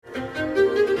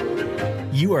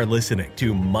You are listening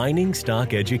to Mining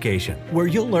Stock Education, where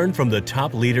you'll learn from the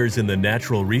top leaders in the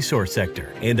natural resource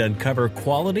sector and uncover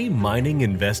quality mining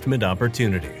investment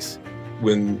opportunities.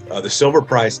 When the silver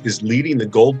price is leading the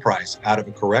gold price out of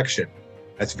a correction,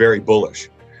 that's very bullish.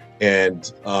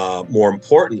 And more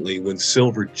importantly, when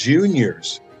silver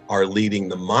juniors are leading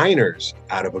the miners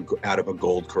out of a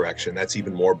gold correction, that's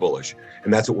even more bullish.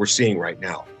 And that's what we're seeing right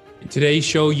now. In today's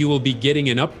show, you will be getting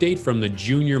an update from the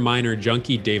junior miner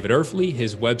junkie, David Erfle.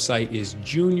 His website is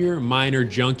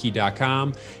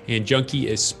juniorminerjunkie.com, and junkie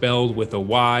is spelled with a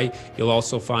Y. You'll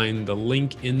also find the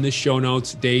link in the show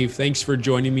notes. Dave, thanks for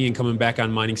joining me and coming back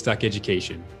on Mining Stock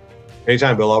Education.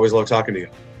 Anytime, Bill. Always love talking to you.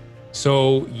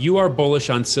 So you are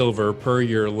bullish on silver per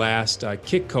your last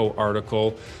Kitco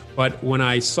article. But when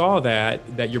I saw that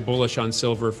you're bullish on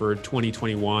silver for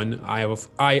 2021, I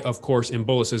of course am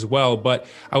bullish as well. But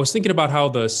I was thinking about how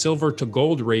the silver to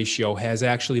gold ratio has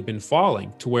actually been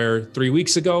falling to where 3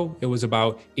 weeks ago it was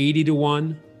about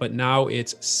 80-1, but now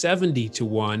it's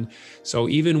 70-1. So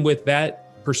even with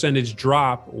that percentage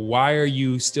drop, why are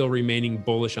you still remaining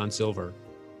bullish on silver?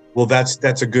 Well,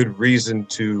 that's a good reason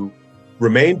to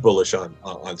remain bullish on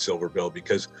silver, Bill,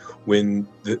 because when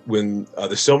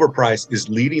the silver price is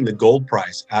leading the gold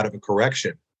price out of a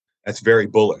correction, that's very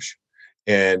bullish.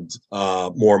 And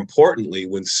more importantly,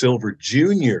 when silver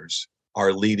juniors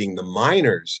are leading the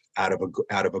miners out of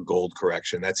a gold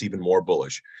correction, that's even more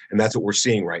bullish. And that's what we're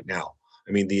seeing right now.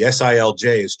 I mean, the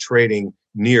SILJ is trading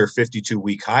near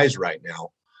 52-week highs right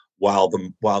now, while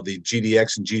the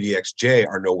GDX and GDXJ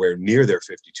are nowhere near their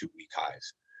 52-week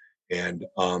highs. And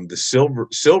the silver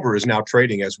is now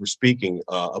trading, as we're speaking,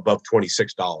 above $26,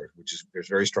 there's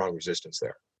very strong resistance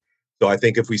there. So I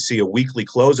think if we see a weekly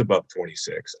close above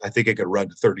 26, I think it could run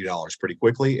to $30 pretty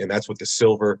quickly, and that's what the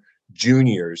silver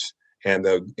juniors and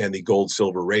the gold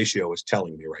silver ratio is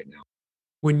telling me right now.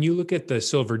 When you look at the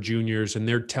silver juniors and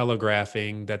they're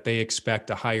telegraphing that they expect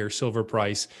a higher silver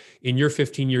price, in your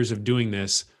 15 years of doing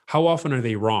this, how often are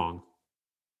they wrong?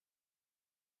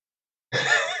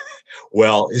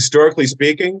 Well, historically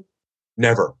speaking,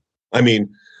 never. I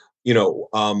mean,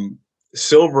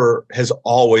 silver has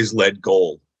always led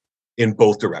gold in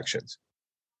both directions.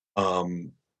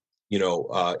 In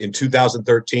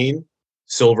 2013,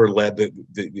 silver led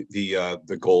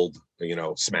the gold,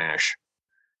 smash,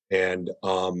 and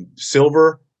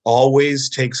silver always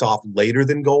takes off later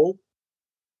than gold.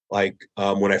 Like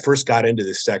when I first got into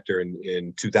this sector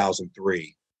in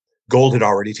 2003, gold had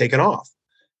already taken off.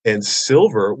 And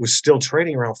silver was still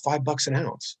trading around $5 an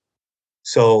ounce.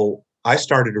 So I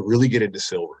started to really get into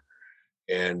silver.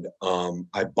 And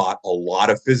I bought a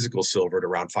lot of physical silver at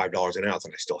around $5 an ounce,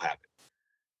 and I still have it.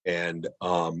 And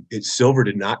silver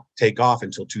did not take off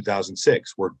until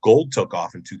 2006, where gold took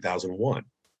off in 2001.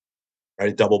 Right?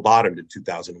 It double bottomed in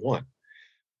 2001.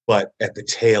 But at the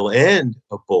tail end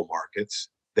of bull markets,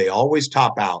 they always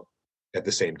top out at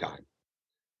the same time.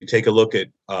 You take a look at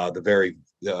the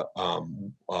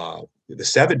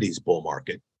 70s bull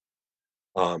market,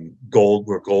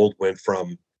 where gold went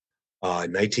from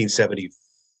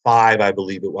 1975, I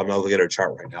believe I'm not looking at a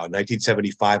chart right now.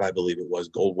 1975, I believe it was,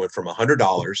 gold went from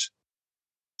 $100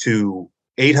 to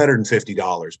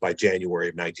 $850 by January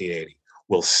of 1980.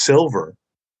 Well, silver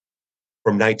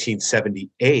from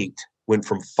 1978 went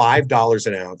from $5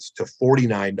 an ounce to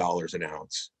 $49 an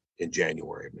ounce in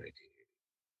January of 1980.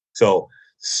 So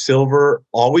silver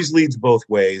always leads both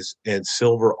ways, and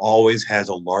silver always has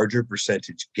a larger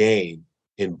percentage gain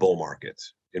in bull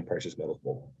markets, in precious metals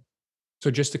bull markets. So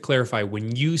just to clarify,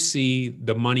 when you see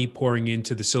the money pouring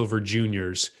into the silver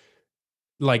juniors,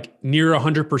 like near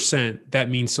 100%,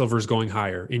 that means silver is going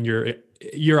higher in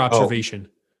your observation.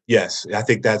 Yes, I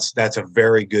think that's a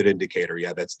very good indicator.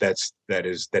 Yeah, that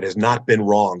has not been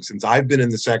wrong since I've been in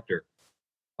the sector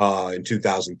in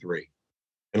 2003.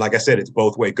 And like I said, it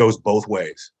goes both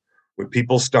ways. When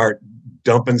people start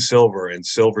dumping silver and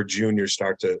silver juniors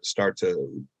start to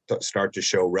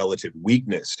show relative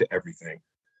weakness to everything,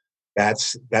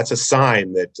 that's a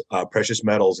sign that precious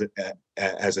metals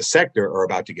as a sector are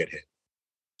about to get hit.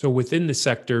 So within the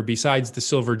sector, besides the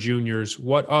silver juniors,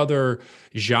 what other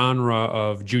genre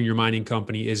of junior mining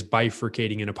company is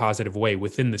bifurcating in a positive way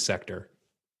within the sector?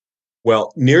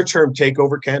 Well, near-term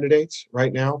takeover candidates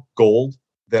right now, gold,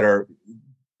 that are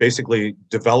basically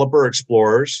developer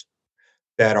explorers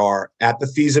that are at the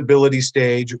feasibility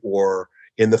stage or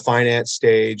in the finance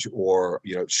stage or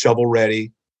shovel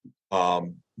ready,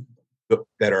 that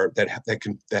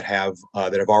have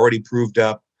already proved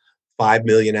up 5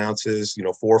 million ounces,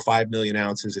 4 or 5 million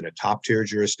ounces in a top tier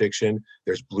jurisdiction.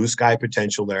 There's blue sky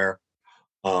potential there.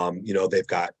 They've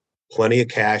got plenty of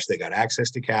cash, they got access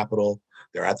to capital,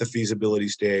 they're at the feasibility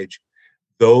stage.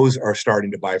 Those are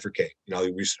starting to bifurcate.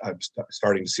 I'm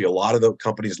starting to see a lot of the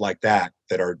companies like that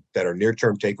are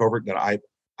near-term takeover, that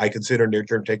I consider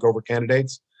near-term takeover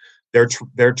candidates.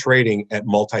 They're trading at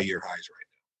multi-year highs right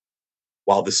now,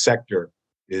 while the sector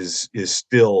is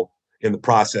still in the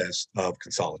process of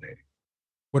consolidating.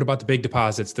 What about the big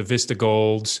deposits, the Vista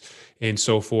Golds and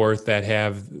so forth, that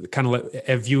have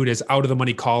viewed as out of the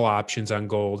money call options on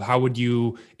gold? How would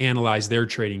you analyze their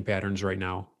trading patterns right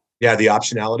now? Yeah, the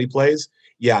optionality plays.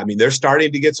 Yeah, I mean, they're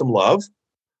starting to get some love,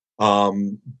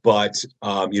 but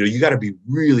you got to be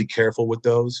really careful with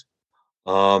those.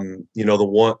 The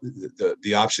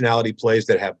optionality plays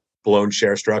that have blown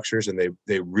share structures, and they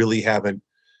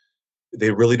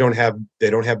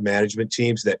don't have management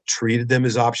teams that treated them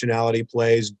as optionality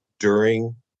plays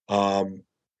during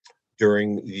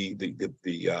the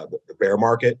bear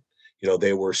market.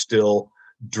 They were still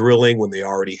drilling when they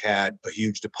already had a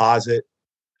huge deposit,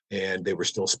 and they were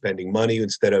still spending money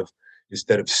instead of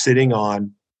sitting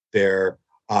on their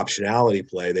optionality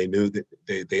play. They knew that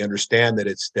they understand that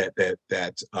it's that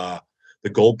the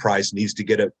gold price needs to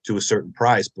get up to a certain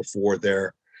price before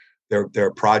their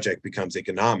project becomes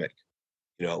economic.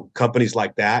 Companies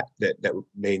like that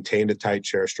maintained a tight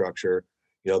share structure.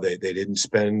 They didn't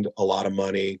spend a lot of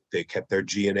money. They kept their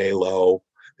G&A low.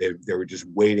 They were just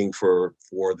waiting for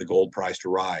the gold price to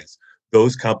rise.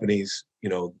 Those companies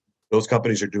are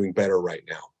doing better right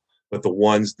now. But the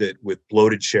ones that with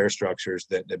bloated share structures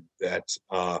that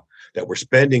were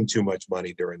spending too much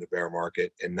money during the bear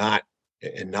market and not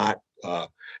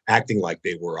acting like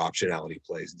they were optionality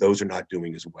plays, those are not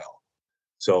doing as well.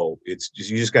 So you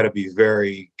just got to be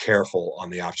very careful on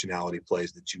the optionality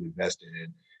plays that you invest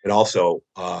in, and also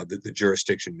the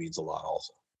jurisdiction means a lot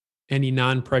also. Any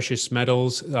non-precious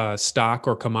metals, stock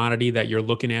or commodity that you're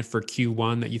looking at for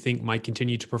Q1 that you think might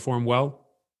continue to perform well?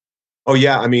 Oh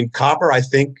yeah, I mean, copper, I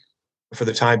think for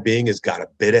the time being has got a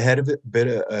bit ahead of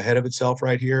itself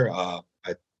right here.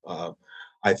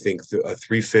 I think a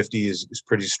 350 is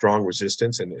pretty strong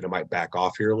resistance, and it might back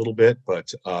off here a little bit,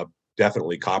 but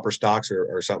definitely copper stocks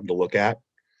are something to look at.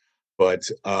 But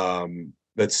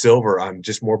silver, I'm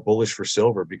just more bullish for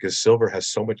silver because silver has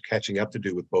so much catching up to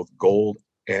do with both gold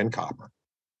and copper.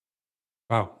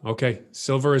 Wow. Okay.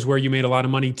 Silver is where you made a lot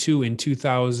of money too in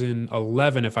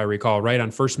 2011, if I recall, right?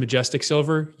 On First Majestic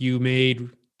Silver, you made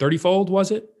 30-fold,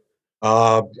 was it?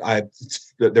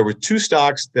 There were two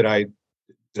stocks that I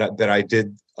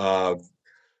did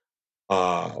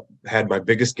had my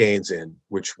biggest gains in,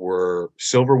 which were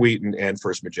Silver Wheaton and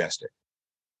First Majestic.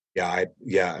 I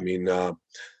mean, and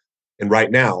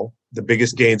right now the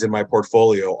biggest gains in my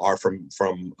portfolio are from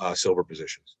silver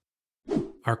positions.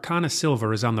 Arcana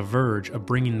Silver is on the verge of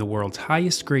bringing the world's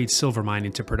highest grade silver mine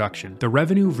into production. The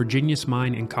Revenue Virginius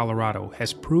mine in Colorado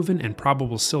has proven and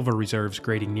probable silver reserves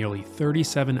grading nearly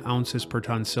 37 ounces per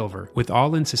ton silver, with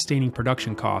all-in sustaining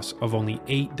production costs of only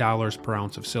 $8 per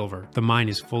ounce of silver. The mine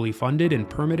is fully funded and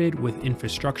permitted with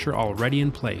infrastructure already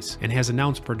in place, and has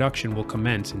announced production will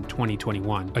commence in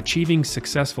 2021. Achieving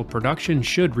successful production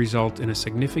should result in a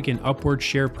significant upward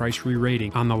share price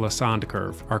re-rating on the Lassonde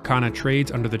curve. Arcana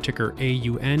trades under the ticker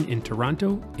AUN in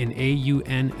Toronto and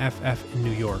AUNFF in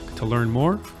New York. To learn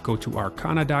more, go to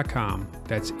arcana.com.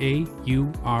 That's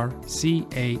AURCANA.com.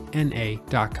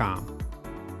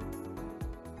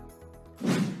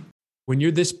 When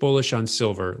you're this bullish on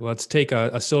silver, let's take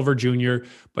a silver junior,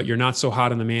 but you're not so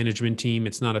hot on the management team.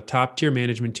 It's not a top tier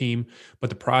management team, but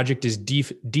the project is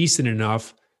decent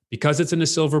enough because it's in a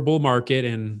silver bull market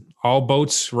and all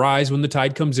boats rise when the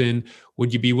tide comes in.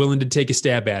 Would you be willing to take a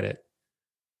stab at it?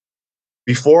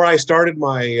 Before I started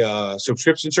my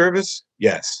subscription service,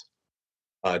 yes.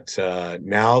 But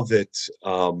now that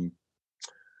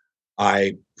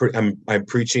I'm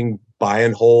preaching buy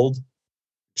and hold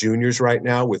juniors right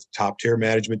now with top tier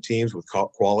management teams with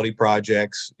quality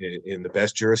projects in the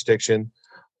best jurisdiction,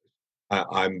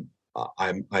 I'm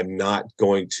not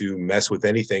going to mess with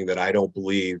anything that I don't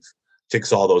believe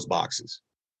ticks all those boxes.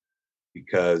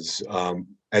 Because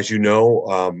as you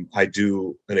know, I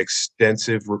do an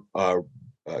extensively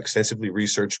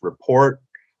researched report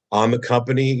on the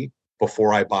company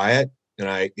before I buy it, and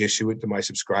I issue it to my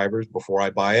subscribers before I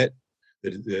buy it.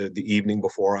 The evening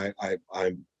before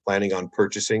I'm planning on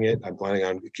purchasing it, I'm planning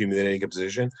on accumulating a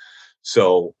position.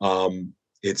 So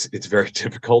it's very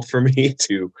difficult for me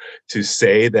to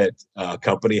say that a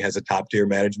company has a top tier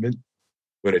management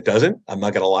when it doesn't. I'm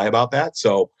not going to lie about that.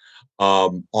 So.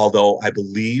 Although I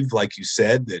believe, like you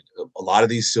said, that a lot of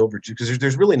these silver, because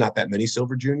there's really not that many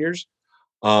silver juniors.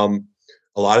 A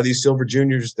lot of these silver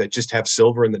juniors that just have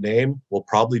silver in the name will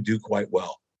probably do quite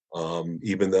well.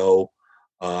 even though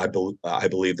I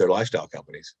believe they're lifestyle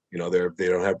companies. They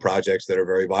don't have projects that are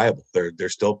very viable. They're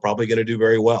still probably going to do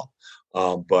very well.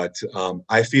 But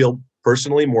I feel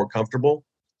personally more comfortable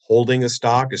holding a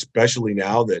stock, especially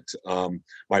now that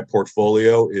my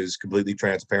portfolio is completely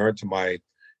transparent to my,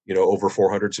 over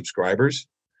 400 subscribers.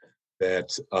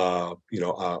 That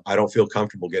I don't feel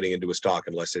comfortable getting into a stock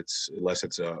unless it's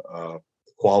a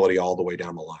quality all the way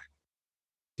down the line.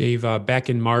 Dave, back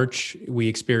in March, we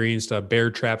experienced a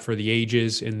bear trap for the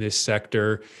ages in this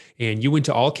sector, and you went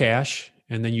to all cash,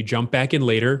 and then you jumped back in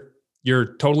later.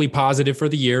 You're totally positive for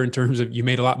the year in terms of you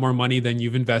made a lot more money than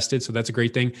you've invested, so that's a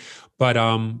great thing. But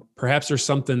perhaps there's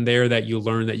something there that you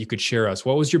learned that you could share us.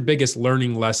 What was your biggest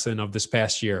learning lesson of this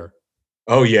past year?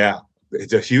 Oh yeah,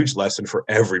 it's a huge lesson for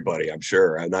everybody, I'm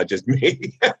sure, and not just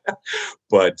me.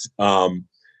 But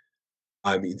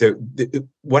I mean,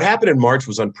 what happened in March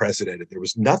was unprecedented. There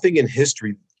was nothing in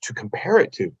history to compare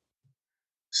it to.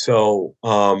 So,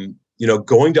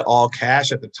 going to all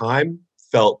cash at the time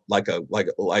felt like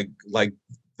the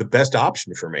best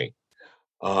option for me.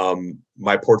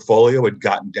 My portfolio had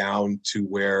gotten down to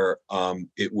where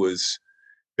it was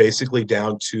basically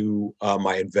down to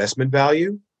my investment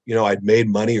value. I'd made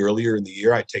money earlier in the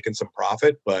year. I'd taken some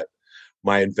profit, but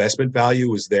my investment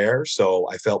value was there, so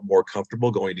I felt more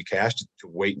comfortable going to cash to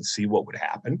wait and see what would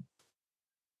happen.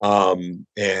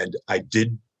 And I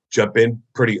did jump back in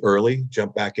pretty early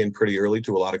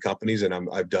to a lot of companies, and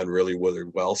I've done really, really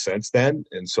well since then,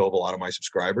 and so have a lot of my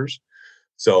subscribers.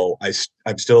 So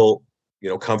I'm still,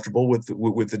 comfortable with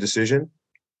the decision.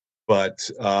 But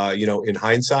in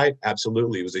hindsight,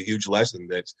 absolutely, it was a huge lesson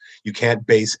that you can't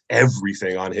base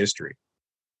everything on history.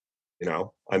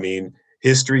 I mean,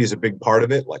 history is a big part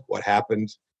of it. Like what happened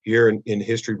here in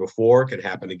history before can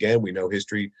happen again. We know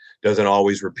history doesn't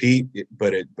always repeat,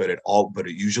 but it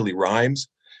usually rhymes.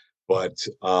 But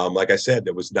like I said,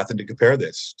 there was nothing to compare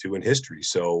this to in history.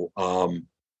 So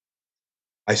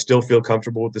I still feel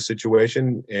comfortable with the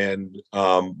situation, and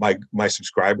my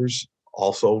subscribers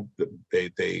also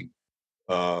they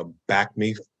backed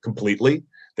me completely.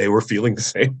 They were feeling the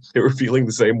same. They were feeling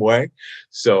the same way.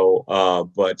 So,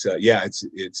 yeah,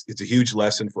 it's a huge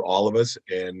lesson for all of us,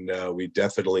 and we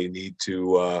definitely need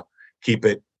to keep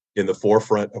it in the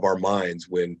forefront of our minds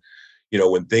when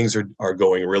things are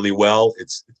going really well.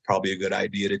 It's probably a good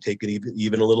idea to take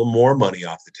even a little more money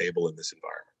off the table in this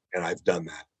environment, and I've done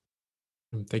that.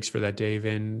 Thanks for that, Dave.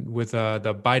 And with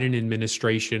the Biden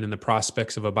administration and the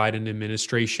prospects of a Biden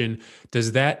administration,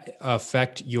 does that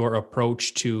affect your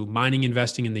approach to mining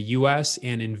investing in the U.S.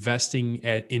 and investing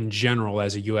in general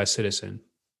as a U.S. citizen?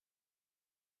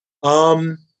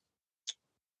 As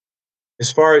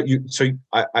far as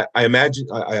I imagine,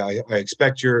 I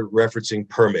expect you're referencing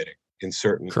permitting in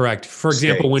certain. Correct. For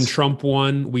example, when states. Trump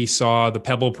won, we saw the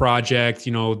Pebble project,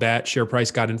 that share price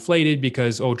got inflated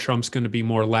because, Trump's going to be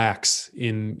more lax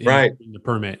in Right. the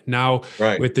permit. Now,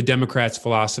 Right. with the Democrats'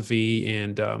 philosophy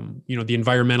and, the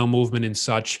environmental movement and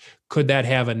such, could that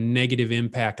have a negative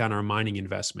impact on our mining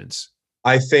investments?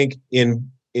 I think in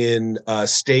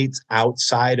states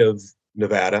outside of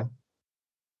Nevada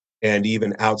and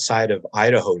even outside of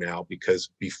Idaho now,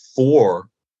 because before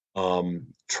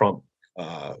Trump,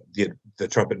 the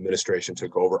Trump administration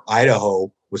took over,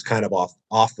 Idaho was kind of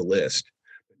off the list.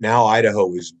 Now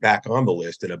Idaho is back on the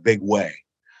list in a big way.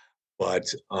 But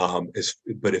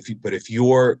if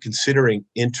you're considering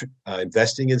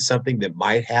investing in something that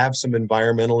might have some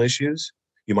environmental issues,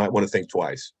 you might want to think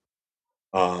twice.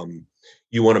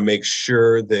 You want to make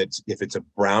sure that if it's a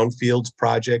brownfields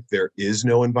project, there is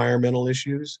no environmental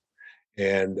issues.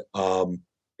 And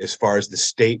as far as the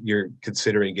state you're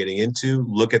considering getting into,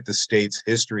 look at the state's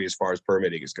history as far as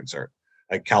permitting is concerned.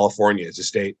 Like California is a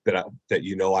state that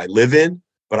I live in,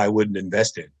 but I wouldn't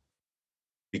invest in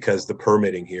because the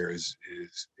permitting here is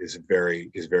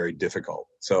very difficult.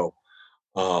 So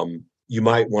you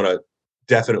might want to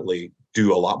definitely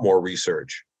do a lot more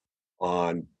research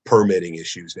on permitting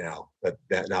issues now that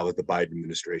the Biden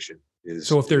administration is.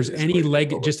 So if there's any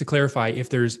just to clarify, if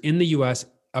there's in the U.S.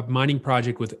 a mining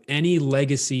project with any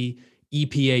legacy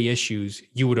EPA issues,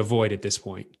 you would avoid at this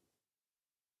point?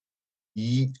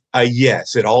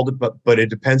 Yes, but it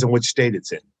depends on which state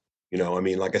it's in. I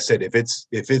mean, like I said, if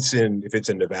it's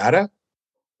in Nevada,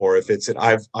 or if it's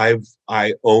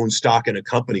I own stock in a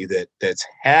company that's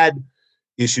had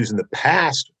issues in the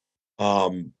past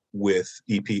with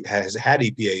has had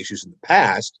EPA issues in the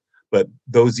past, but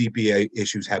those EPA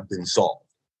issues have been solved.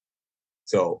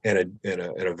 So, and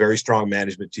a very strong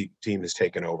management team has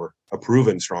taken over. A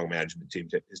proven strong management team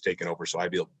has taken over. So I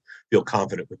feel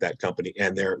confident with that company.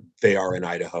 And they are in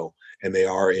Idaho, and they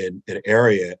are in an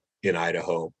area in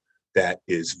Idaho that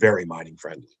is very mining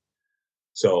friendly.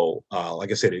 So,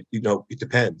 like I said, it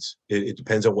depends. It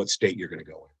depends on what state you're going to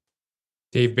go in.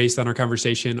 Dave, based on our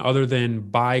conversation, other than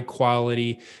buy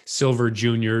quality silver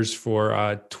juniors for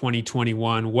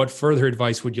 2021, what further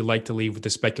advice would you like to leave with the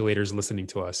speculators listening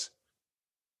to us?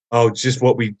 Oh, just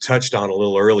what we touched on a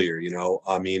little earlier.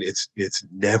 I mean, it's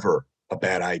never a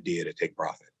bad idea to take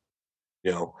profit.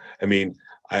 I mean,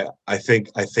 I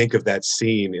think of that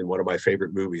scene in one of my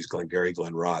favorite movies, Glengarry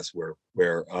Glen Ross, where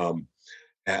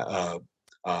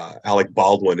Alec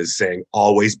Baldwin is saying,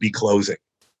 "Always be closing."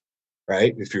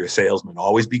 Right? If you're a salesman,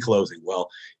 always be closing. Well,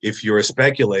 if you're a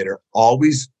speculator,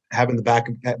 always have in the back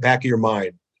of your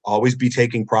mind, always be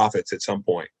taking profits at some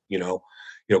point.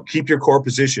 Keep your core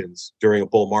positions during a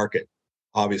bull market.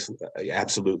 Obviously,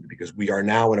 absolutely, because we are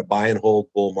now in a buy and hold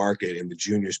bull market in the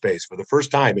junior space for the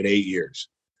first time in 8 years.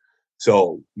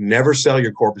 So never sell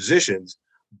your core positions,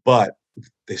 but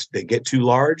if they get too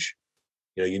large,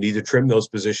 you need to trim those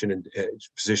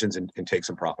positions and take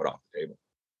some profit off the table.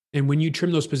 And when you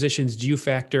trim those positions, do you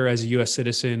factor as a U.S.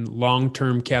 citizen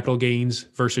long-term capital gains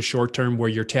versus short-term, where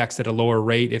you're taxed at a lower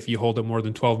rate if you hold it more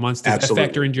than 12 months? Does Absolutely. that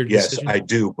factor into your decision? Yes, I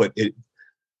do, but it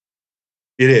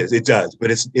does,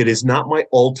 but it is not my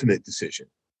ultimate decision.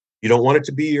 You don't want it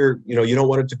to be your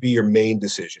main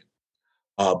decision,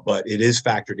 but it is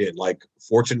factored in. Like,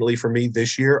 fortunately for me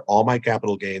this year, all my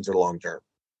capital gains are long-term,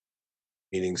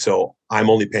 meaning so I'm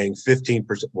only paying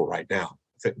 15%. Well, right now.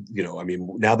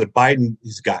 Now that Biden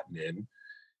has gotten in,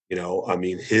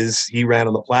 he ran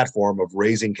on the platform of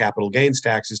raising capital gains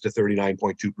taxes to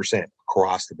 39.2%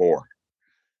 across the board.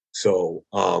 So,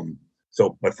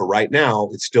 but for right now,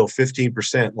 it's still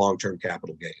 15% long-term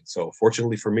capital gains. So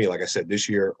fortunately for me, like I said, this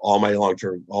year, all my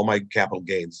capital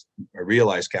gains, my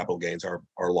realized capital gains are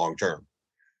long-term.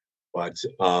 But,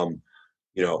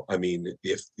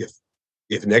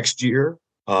 if next year,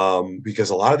 because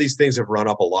a lot of these things have run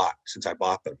up a lot since I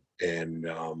bought them. And,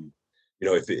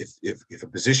 if a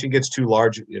position gets too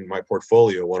large in my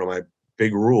portfolio, one of my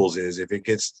big rules is if it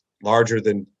gets larger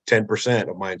than 10%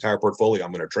 of my entire portfolio,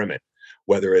 I'm going to trim it,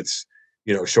 whether it's,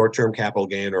 short-term capital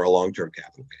gain or a long-term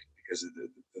capital gain, because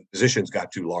the positions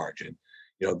got too large. And,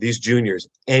 these juniors,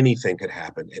 anything could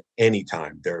happen at any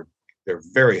time. They're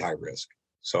very high risk.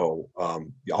 So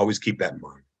you always keep that in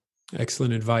mind.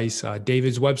 Excellent advice.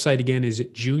 David's website again is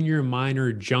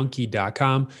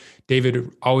juniorminerjunkie.com.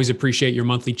 David, always appreciate your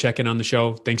monthly check-in on the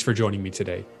show. Thanks for joining me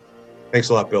today. Thanks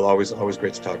a lot, Bill. Always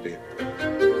great to talk to you.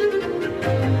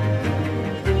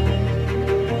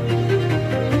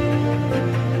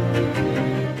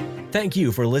 Thank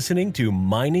you for listening to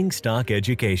Mining Stock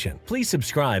Education. Please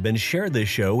subscribe and share this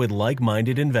show with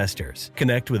like-minded investors.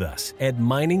 Connect with us at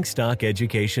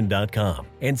miningstockeducation.com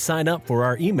and sign up for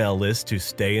our email list to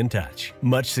stay in touch.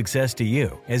 Much success to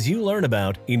you as you learn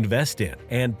about, invest in,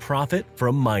 and profit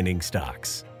from mining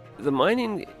stocks. The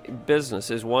mining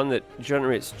business is one that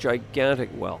generates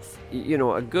gigantic wealth.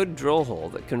 A good drill hole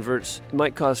that converts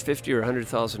might cost $50,000 or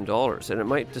 $100,000, and it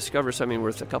might discover something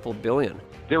worth a couple billion.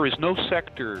 There is no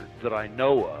sector that I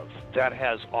know of that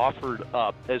has offered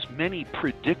up as many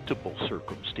predictable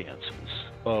circumstances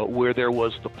where there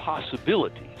was the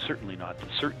possibility, certainly not the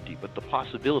certainty, but the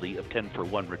possibility of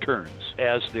 10-for-1 returns,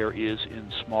 as there is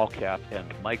in small cap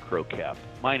and micro cap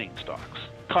mining stocks.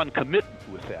 Concomitant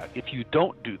with that, if you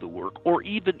don't do the work, or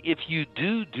even if you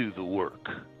do the work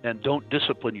and don't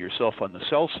discipline yourself on the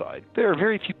sell side, there are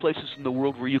very few places in the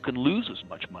world where you can lose as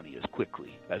much money as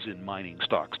quickly as in mining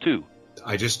stocks too.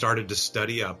 I just started to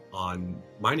study up on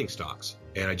mining stocks,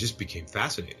 and I just became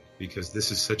fascinated because this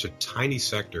is such a tiny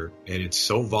sector and it's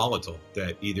so volatile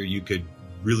that either you could do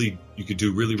really,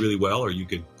 really well, or you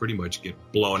could pretty much get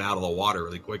blown out of the water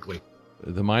really quickly.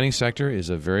 The mining sector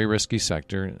is a very risky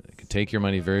sector. It can take your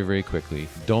money very, very quickly.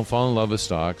 Don't fall in love with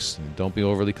stocks. Don't be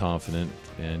overly confident,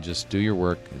 and just do your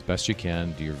work as best you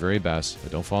can. Do your very best,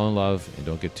 but don't fall in love and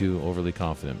don't get too overly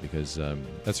confident, because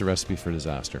that's a recipe for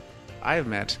disaster. I have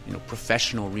met,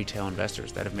 professional retail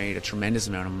investors that have made a tremendous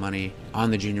amount of money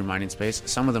on the junior mining space.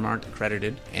 Some of them aren't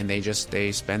accredited, and they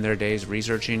spend their days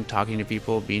researching, talking to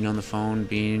people, being on the phone,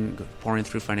 pouring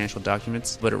through financial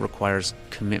documents, but it requires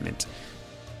commitment.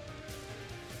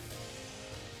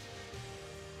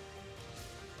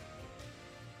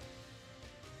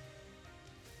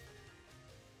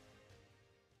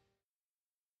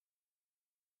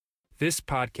 This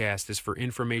podcast is for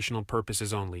informational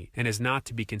purposes only and is not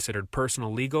to be considered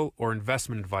personal legal or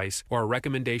investment advice or a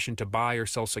recommendation to buy or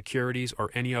sell securities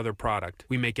or any other product.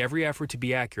 We make every effort to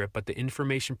be accurate, but the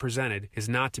information presented is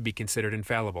not to be considered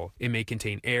infallible. It may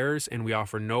contain errors, and we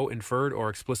offer no inferred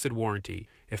or explicit warranty.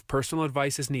 If personal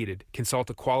advice is needed, consult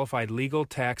a qualified legal,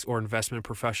 tax, or investment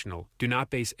professional. Do not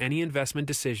base any investment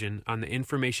decision on the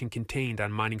information contained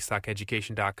on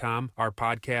miningstockeducation.com, our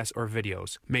podcasts, or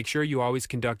videos. Make sure you always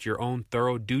conduct your own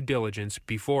thorough due diligence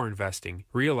before investing.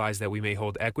 Realize that we may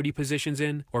hold equity positions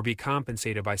in or be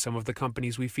compensated by some of the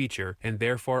companies we feature and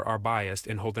therefore are biased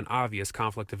and hold an obvious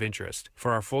conflict of interest.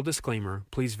 For our full disclaimer,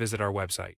 please visit our website.